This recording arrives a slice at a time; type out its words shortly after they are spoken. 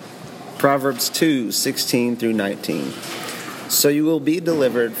Proverbs 2:16 through 19. So you will be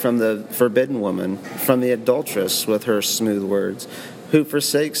delivered from the forbidden woman, from the adulteress with her smooth words, who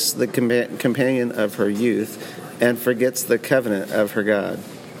forsakes the companion of her youth and forgets the covenant of her God.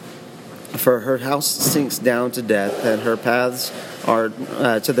 For her house sinks down to death, and her paths are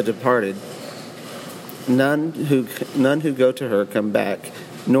to the departed. None who go to her come back,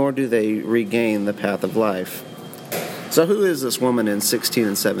 nor do they regain the path of life. So who is this woman in 16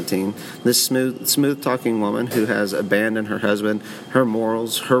 and 17? This smooth-talking woman who has abandoned her husband, her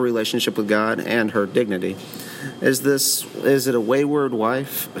morals, her relationship with God, and her dignity. Is it a wayward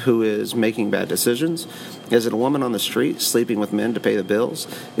wife who is making bad decisions? Is it a woman on the street sleeping with men to pay the bills?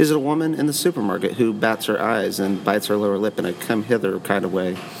 Is it a woman in the supermarket who bats her eyes and bites her lower lip in a come-hither kind of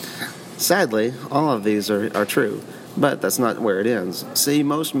way? Sadly, all of these are true. But that's not where it ends. See,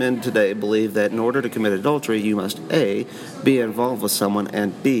 most men today believe that in order to commit adultery, you must A, be involved with someone,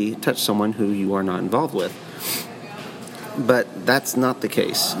 and B, touch someone who you are not involved with. But that's not the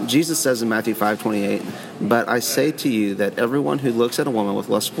case. Jesus says in Matthew 5:28, "But I say to you that everyone who looks at a woman with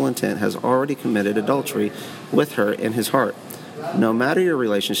lustful intent has already committed adultery with her in his heart." No matter your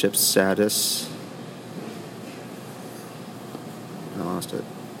relationship status...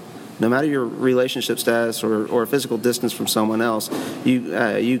 No matter your relationship status or physical distance from someone else,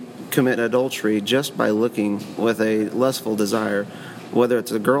 you commit adultery just by looking with a lustful desire, whether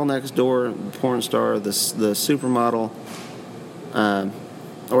it's a girl next door, the porn star, the supermodel,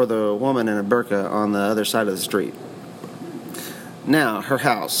 or the woman in a burqa on the other side of the street. Now, her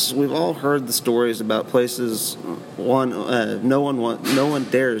house. We've all heard the stories about places no one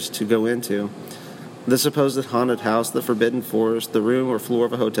dares to go into. The supposed haunted house, the forbidden forest, the room or floor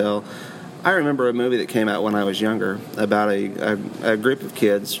of a hotel. I remember a movie that came out when I was younger about a group of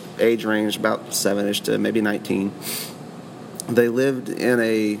kids, age range about 7-ish to maybe 19. They lived in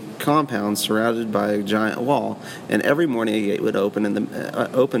a compound surrounded by a giant wall, and every morning a gate would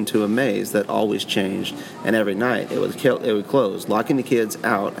open to a maze that always changed, and every night it would close, locking the kids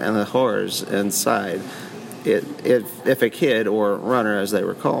out and the horrors inside. If a kid, or runner as they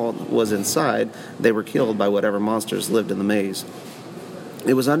were called, was inside, they were killed by whatever monsters lived in the maze.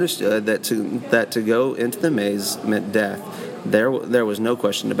 It was understood that to go into the maze meant death. There was no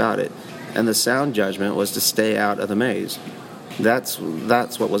question about it, and the sound judgment was to stay out of the maze. That's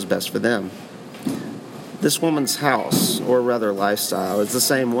what was best for them. This woman's house, or rather lifestyle, is the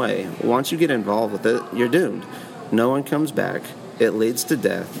same way. Once you get involved with it, you're doomed. No one comes back. It leads to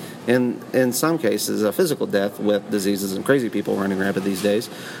death. In some cases, a physical death with diseases and crazy people running rampant these days.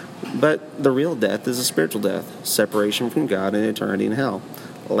 But the real death is a spiritual death, separation from God and eternity in hell.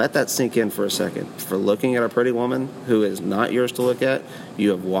 Let that sink in for a second. For looking at a pretty woman who is not yours to look at, you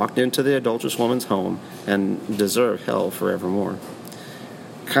have walked into the adulterous woman's home and deserve hell forevermore.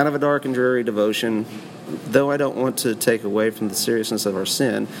 Kind of a dark and dreary devotion. Though I don't want to take away from the seriousness of our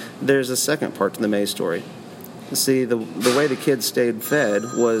sin, there's a second part to the maze story. See, the way the kids stayed fed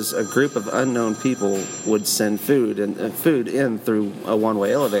was a group of unknown people would send food in through a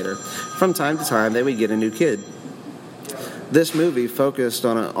one-way elevator. From time to time, they would get a new kid. This movie focused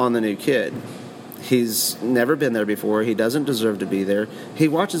on the new kid. He's never been there before. He doesn't deserve to be there. He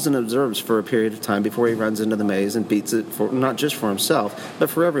watches and observes for a period of time before he runs into the maze and beats it, for not just for himself, but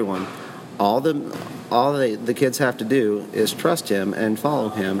for everyone. All the kids have to do is trust him and follow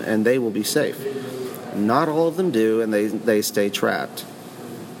him, and they will be safe. Not all of them do, and they stay trapped.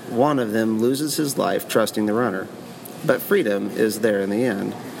 One of them loses his life trusting the runner, but freedom is there in the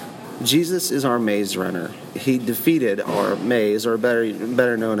end. Jesus is our maze runner. He defeated our maze, or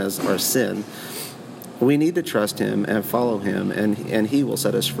better known as our sin. We need to trust him and follow him, and he will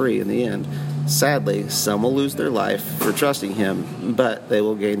set us free in the end. Sadly, some will lose their life for trusting him, but they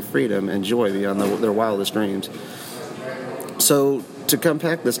will gain freedom and joy beyond their wildest dreams. So, to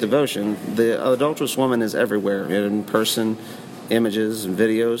compact this devotion, the adulterous woman is everywhere, in person, images, and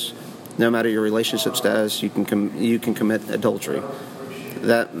videos. No matter your relationship status, you can commit adultery.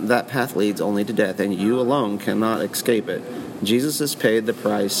 That path leads only to death, and you alone cannot escape it. Jesus has paid the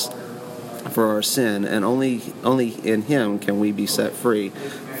price for our sin, and only in him can we be set free.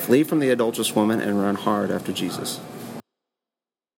 Flee from the adulterous woman and run hard after Jesus.